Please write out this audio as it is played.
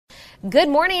Good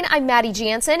morning, I'm Maddie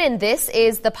Jansen, and this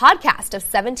is the podcast of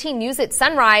 17 News at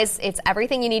Sunrise. It's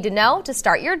everything you need to know to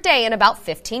start your day in about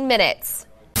 15 minutes.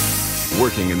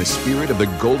 Working in the spirit of the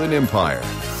Golden Empire,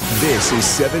 this is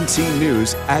 17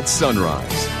 News at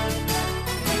Sunrise.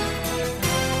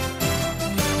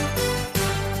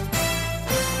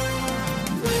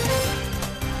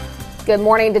 Good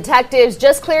morning. Detectives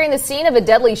just clearing the scene of a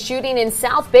deadly shooting in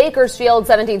South Bakersfield.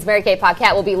 17's Mary Kay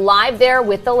Paquette will be live there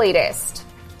with the latest.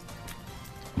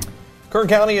 Kern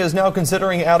County is now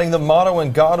considering adding the motto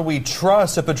 "In God We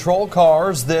Trust" to patrol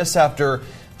cars. This after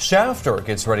Shafter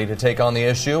gets ready to take on the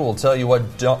issue. We'll tell you what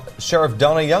Sheriff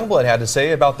Donna Youngblood had to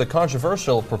say about the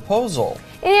controversial proposal.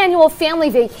 An annual family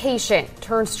vacation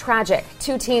turns tragic.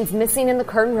 2 teens missing in the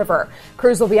Kern River.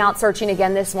 Crews will be out searching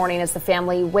again this morning as the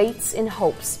family waits in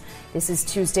hopes. This is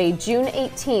Tuesday, June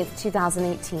 18th,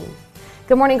 2018.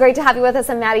 Good morning. Great to have you with us.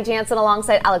 I'm Maddie Jansen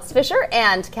alongside Alex Fisher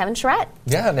and Kevin Charette.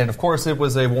 Yeah, and of course it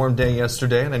was a warm day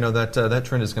yesterday, and I know that that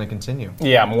trend is going to continue.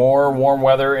 Yeah, more warm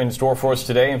weather in store for us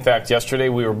today. In fact, yesterday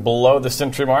we were below the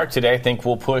century mark. Today I think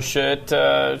we'll push it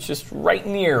just right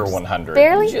near 100.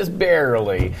 Barely? Just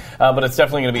barely. But it's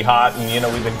definitely going to be hot,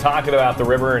 and we've been talking about the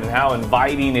river and how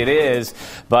inviting it is,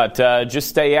 but just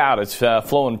stay out. It's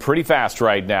flowing pretty fast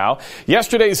right now.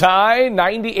 Yesterday's high,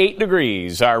 98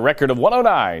 degrees. Our record of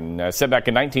 109 set back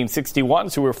in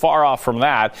 1961, so we're far off from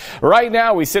that. Right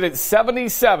now, we sit at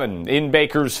 77 in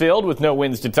Bakersfield with no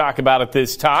winds to talk about at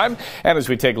this time. And as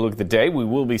we take a look at the day, we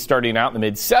will be starting out in the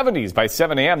mid-70s by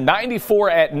 7 a.m., 94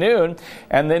 at noon,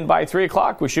 and then by 3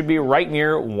 o'clock, we should be right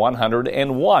near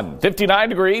 101. 59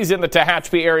 degrees in the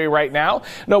Tehachapi area right now.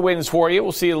 No winds for you.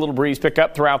 We'll see a little breeze pick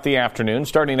up throughout the afternoon,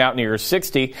 starting out near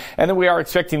 60. And then we are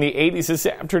expecting the 80s this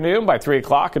afternoon by 3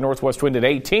 o'clock, a northwest wind at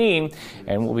 18,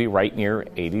 and we'll be right near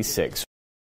 86.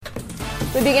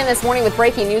 We begin this morning with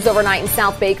breaking news overnight in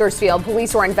South Bakersfield.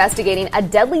 Police were investigating a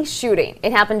deadly shooting.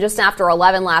 It happened just after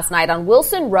 11 last night on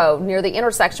Wilson Road near the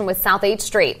intersection with South 8th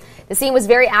Street. The scene was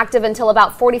very active until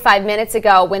about 45 minutes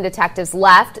ago when detectives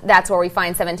left. That's where we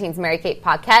find 17's Mary Kate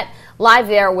Paquette live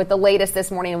there with the latest this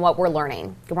morning and what we're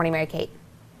learning. Good morning, Mary Kate.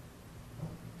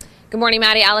 Good morning,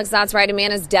 Maddie. Alex, that's right. A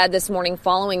man is dead this morning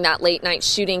following that late night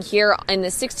shooting here in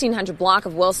the 1600 block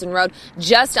of Wilson Road,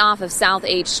 just off of South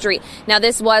 8th Street. Now,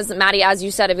 this was, Maddie, as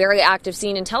you said, a very active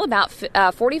scene until about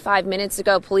 45 minutes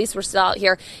ago. Police were still out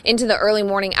here into the early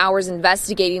morning hours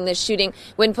investigating this shooting.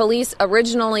 When police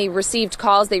originally received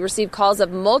calls, they received calls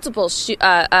of multiple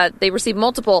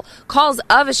calls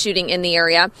of a shooting in the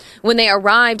area. When they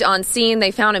arrived on scene,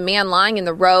 they found a man lying in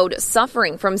the road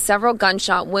suffering from several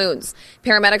gunshot wounds.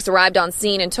 Paramedics arrived on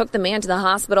scene and took the man to the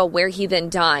hospital where he then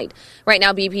died. Right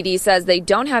now, BPD says they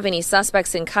don't have any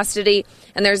suspects in custody,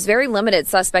 and there's very limited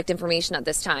suspect information at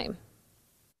this time.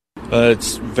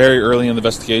 It's very early in the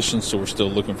investigation, so we're still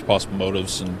looking for possible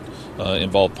motives and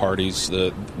involved parties.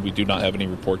 We do not have any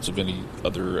reports of any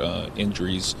other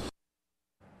injuries.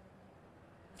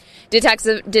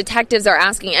 Detectives are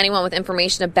asking anyone with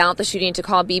information about the shooting to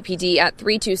call BPD at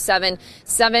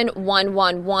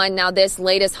 327-7111. Now, this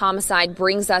latest homicide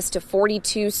brings us to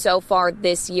 42 so far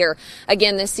this year.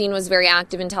 Again, this scene was very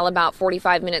active until about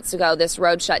 45 minutes ago. This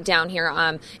road shut down here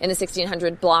in the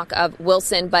 1600 block of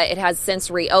Wilson, but it has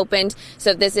since reopened.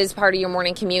 So if this is part of your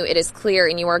morning commute, it is clear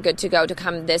and you are good to go to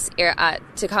come this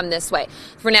way.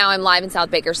 For now, I'm live in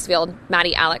South Bakersfield.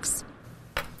 Maddie, Alex.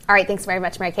 All right, thanks very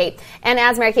much, Mary Kate. And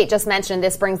as Mary Kate just mentioned,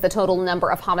 this brings the total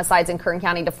number of homicides in Kern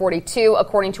County to 42,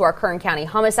 according to our Kern County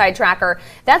homicide tracker.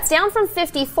 That's down from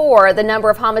 54, the number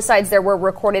of homicides there were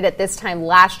recorded at this time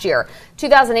last year.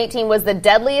 2018 was the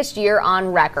deadliest year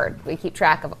on record. We keep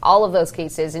track of all of those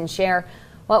cases and share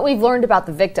what we've learned about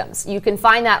the victims. You can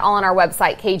find that all on our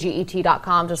website,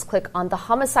 KGET.com. Just click on the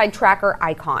homicide tracker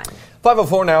icon.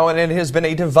 5:04 now, and it has been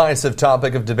a divisive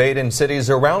topic of debate in cities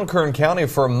around Kern County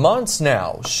for months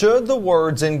now. Should the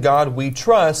words "In God We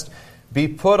Trust" be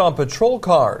put on patrol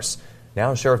cars?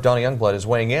 Now Sheriff Donna Youngblood is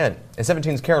weighing in, and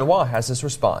 17's Karen Waugh has his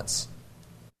response.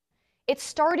 It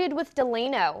started with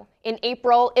Delano. In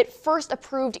April, it first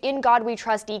approved "In God We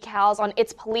Trust" decals on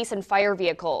its police and fire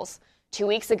vehicles. 2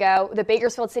 weeks ago, the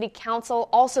Bakersfield City Council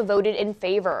also voted in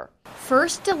favor.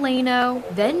 First Delano,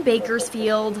 then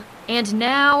Bakersfield, and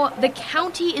now the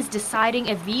county is deciding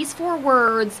if these 4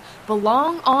 words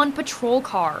belong on patrol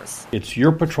cars. It's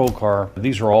your patrol car.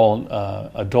 These are all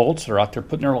adults that are out there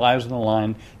putting their lives on the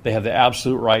line. They have the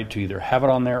absolute right to either have it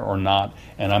on there or not,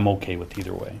 and I'm okay with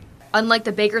either way. Unlike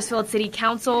the Bakersfield City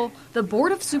Council, the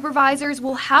Board of Supervisors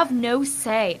will have no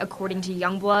say, according to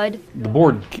Youngblood. The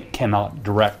board cannot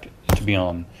direct to be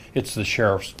on It's the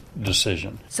sheriff's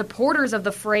decision. Supporters of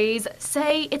the phrase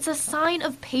say it's a sign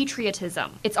of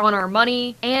patriotism. It's on our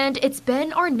money, and it's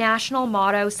been our national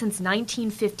motto since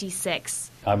 1956.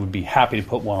 I would be happy to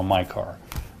put one on my car.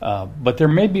 But there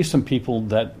may be some people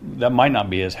that might not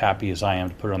be as happy as I am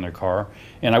to put it on their car,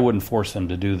 and I wouldn't force them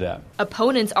to do that.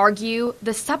 Opponents argue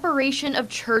the separation of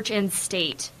church and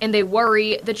state, and they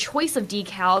worry the choice of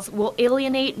decals will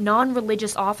alienate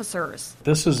non-religious officers.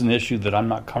 This is an issue that I'm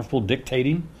not comfortable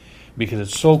dictating because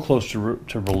it's so close to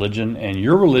religion, and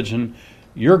your religion,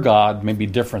 your God, may be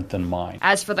different than mine.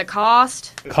 As for the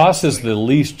cost is the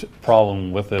least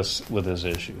problem with this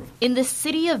issue. In the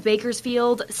city of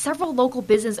Bakersfield, several local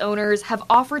business owners have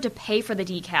offered to pay for the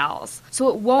decals, so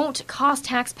it won't cost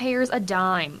taxpayers a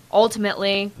dime.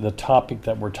 Ultimately, the topic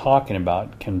that we're talking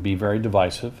about can be very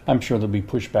divisive. I'm sure there'll be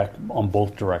pushback on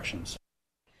both directions.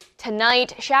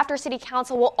 Tonight, Shafter City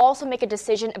Council will also make a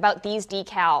decision about these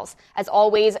decals. As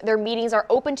always, their meetings are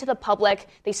open to the public.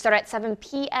 They start at 7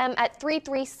 p.m. at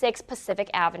 336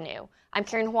 Pacific Avenue. I'm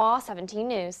Kern Hua, 17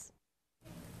 News.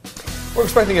 We're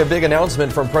expecting a big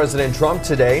announcement from President Trump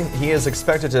today. He is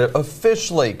expected to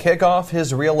officially kick off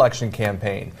his re-election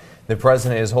campaign. The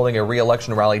president is holding a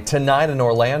re-election rally tonight in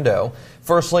Orlando.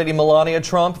 First Lady Melania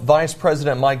Trump, Vice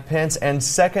President Mike Pence, and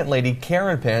Second Lady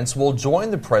Karen Pence will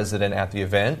join the president at the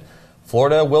event.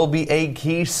 Florida will be a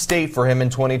key state for him in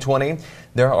 2020.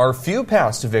 There are few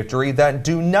paths to victory that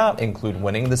do not include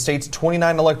winning the state's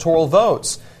 29 electoral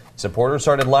votes. Supporters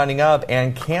started lining up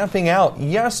and camping out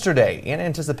yesterday in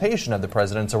anticipation of the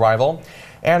president's arrival.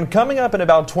 And coming up in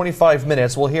about 25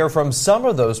 minutes, we'll hear from some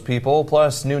of those people,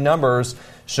 plus new numbers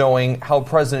showing how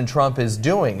President Trump is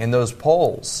doing in those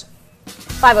polls.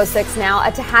 5:06 now.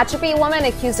 A Tehachapi woman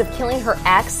accused of killing her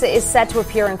ex is set to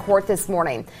appear in court this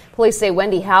morning. Police say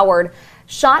Wendy Howard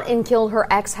shot and killed her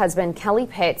ex-husband Kelly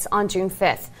Pitts on June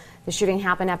 5th. The shooting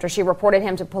happened after she reported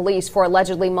him to police for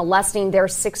allegedly molesting their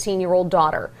 16-year-old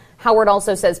daughter. Howard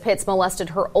also says Pitts molested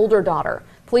her older daughter.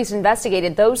 Police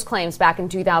investigated those claims back in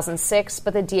 2006,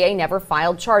 but the DA never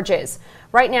filed charges.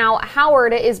 Right now,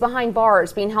 Howard is behind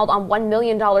bars, being held on $1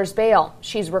 million bail.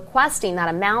 She's requesting that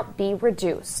amount be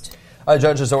reduced. A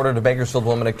judge has ordered a Bakersfield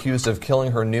woman accused of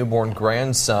killing her newborn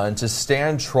grandson to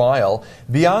stand trial.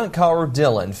 Bianca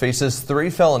Dillon faces 3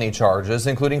 felony charges,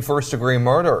 including first-degree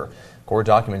murder. Court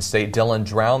documents state Dillon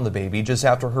drowned the baby just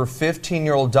after her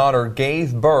 15-year-old daughter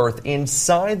gave birth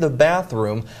inside the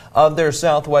bathroom of their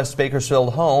Southwest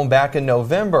Bakersfield home back in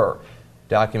November.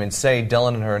 Documents say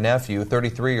Dillon and her nephew,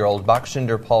 33-year-old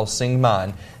Bakshinder Paul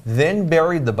Singhman, then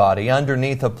buried the body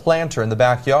underneath a planter in the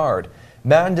backyard.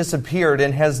 Man disappeared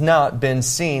and has not been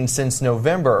seen since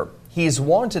November. He's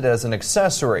wanted as an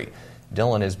accessory.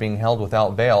 Dillon is being held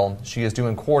without bail. She is due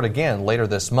in court again later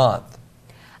this month.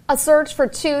 A search for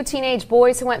 2 teenage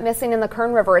boys who went missing in the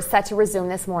Kern River is set to resume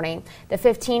this morning. The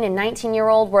 15 and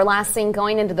 19-year-old were last seen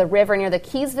going into the river near the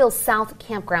Keysville South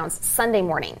campgrounds Sunday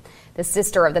morning. The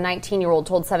sister of the 19-year-old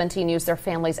told 17 News their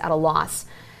family's at a loss,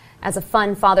 as a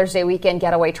fun Father's Day weekend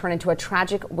getaway turned into a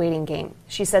tragic waiting game.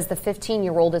 She says the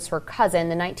 15-year-old is her cousin,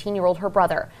 the 19-year-old her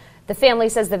brother. The family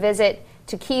says the visit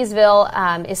to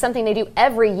Keysville is something they do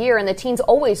every year, and the teens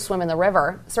always swim in the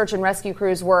river. Search and rescue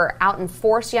crews were out in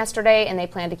force yesterday, and they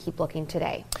plan to keep looking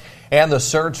today. And the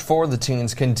search for the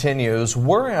teens continues.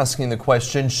 We're asking the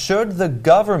question, should the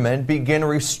government begin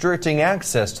restricting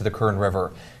access to the Kern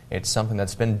River? It's something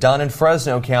that's been done in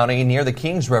Fresno County near the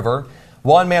Kings River.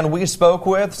 One man we spoke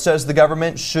with says the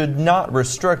government should not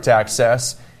restrict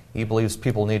access. He believes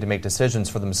people need to make decisions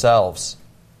for themselves.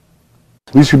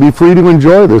 We should be free to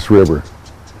enjoy this river.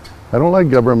 I don't like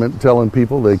government telling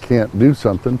people they can't do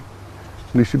something.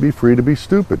 We should be free to be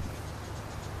stupid.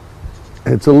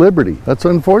 It's a liberty. That's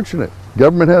unfortunate.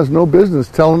 Government has no business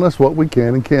telling us what we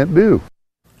can and can't do.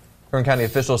 Kern County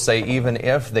officials say even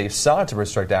if they sought to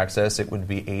restrict access, it would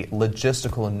be a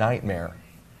logistical nightmare.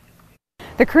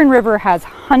 The Kern River has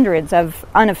hundreds of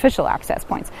unofficial access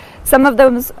points. Some of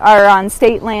those are on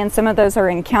state land, some of those are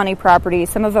in county property,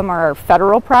 some of them are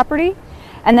federal property,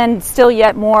 and then still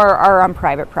yet more are on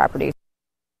private property.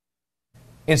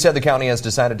 Instead, the county has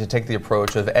decided to take the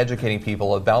approach of educating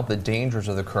people about the dangers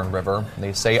of the Kern River.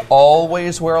 They say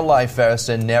always wear a life vest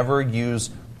and never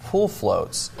use pool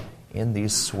floats in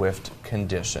these swift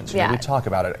conditions. Yeah. We talk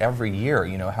about it every year,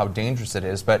 how dangerous it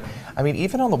is. But, I mean,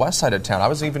 even on the west side of town, I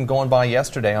was even going by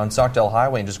yesterday on Stockdale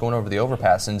Highway and just going over the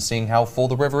overpass and seeing how full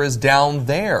the river is down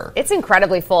there. It's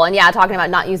incredibly full. And, talking about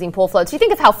not using pool floats, you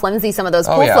think of how flimsy some of those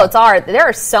pool floats are. There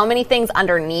are so many things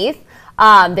underneath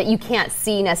that you can't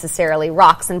see necessarily,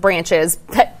 rocks and branches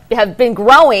that have been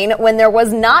growing when there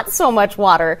was not so much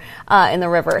water in the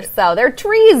river. So there are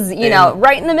trees,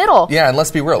 right in the middle. Yeah, and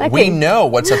let's be real. We know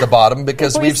what's at the bottom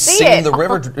because we've seen the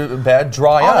river bed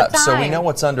dry up. So we know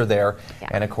what's under there. Yeah.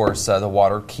 And, of course, the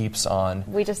water keeps on.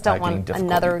 We just don't want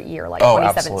another year like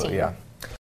 2017. Absolutely, yeah.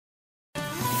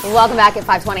 Welcome back at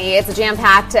 5:20. It's a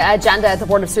jam-packed agenda at the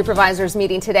Board of Supervisors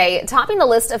meeting today. Topping the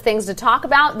list of things to talk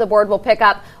about, the board will pick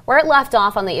up where it left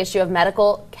off on the issue of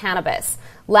medical cannabis.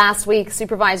 Last week,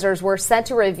 supervisors were set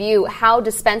to review how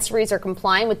dispensaries are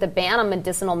complying with the ban on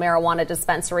medicinal marijuana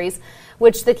dispensaries,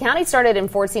 which the county started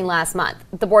enforcing last month.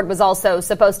 The board was also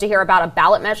supposed to hear about a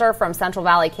ballot measure from Central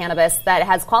Valley Cannabis that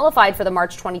has qualified for the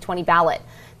March 2020 ballot.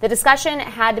 The discussion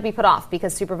had to be put off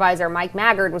because Supervisor Mike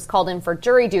Maggard was called in for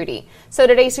jury duty. So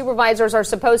today, supervisors are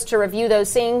supposed to review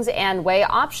those things and weigh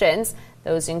options.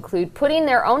 Those include putting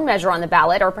their own measure on the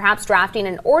ballot or perhaps drafting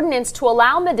an ordinance to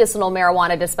allow medicinal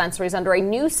marijuana dispensaries under a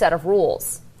new set of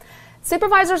rules.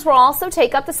 Supervisors will also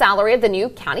take up the salary of the new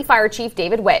County Fire Chief,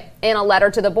 David Witt. In a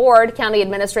letter to the board, County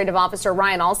Administrative Officer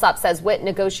Ryan Alsop says Witt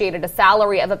negotiated a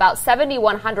salary of about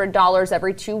 $7,100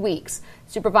 every 2 weeks.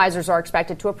 Supervisors are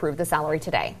expected to approve the salary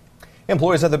today.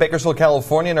 Employees at the Bakersfield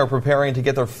Californian are preparing to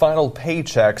get their final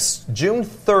paychecks June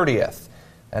 30th.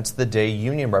 That's the day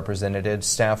union representatives,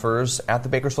 staffers at the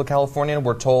Bakersfield Californian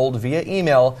were told via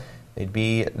email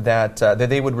that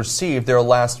they would receive their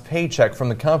last paycheck from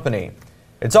the company.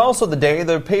 It's also the day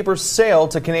the paper's sale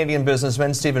to Canadian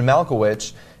businessman Stephen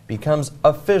Malkowicz becomes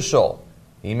official.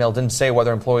 The email didn't say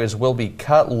whether employees will be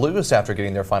cut loose after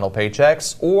getting their final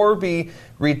paychecks or be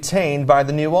retained by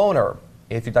the new owner.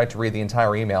 If you'd like to read the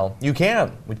entire email, you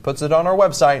can. We put it on our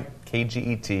website,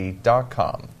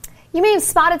 kget.com. You may have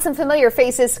spotted some familiar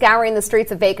faces scouring the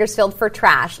streets of Bakersfield for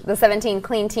trash. The 17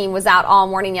 Clean team was out all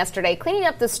morning yesterday cleaning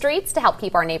up the streets to help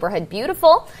keep our neighborhood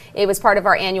beautiful. It was part of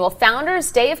our annual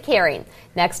Founders Day of Caring.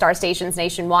 Next, our stations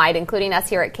nationwide, including us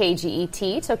here at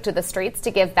KGET, took to the streets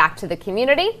to give back to the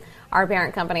community. Our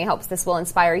parent company hopes this will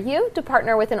inspire you to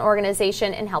partner with an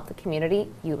organization and help the community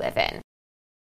you live in.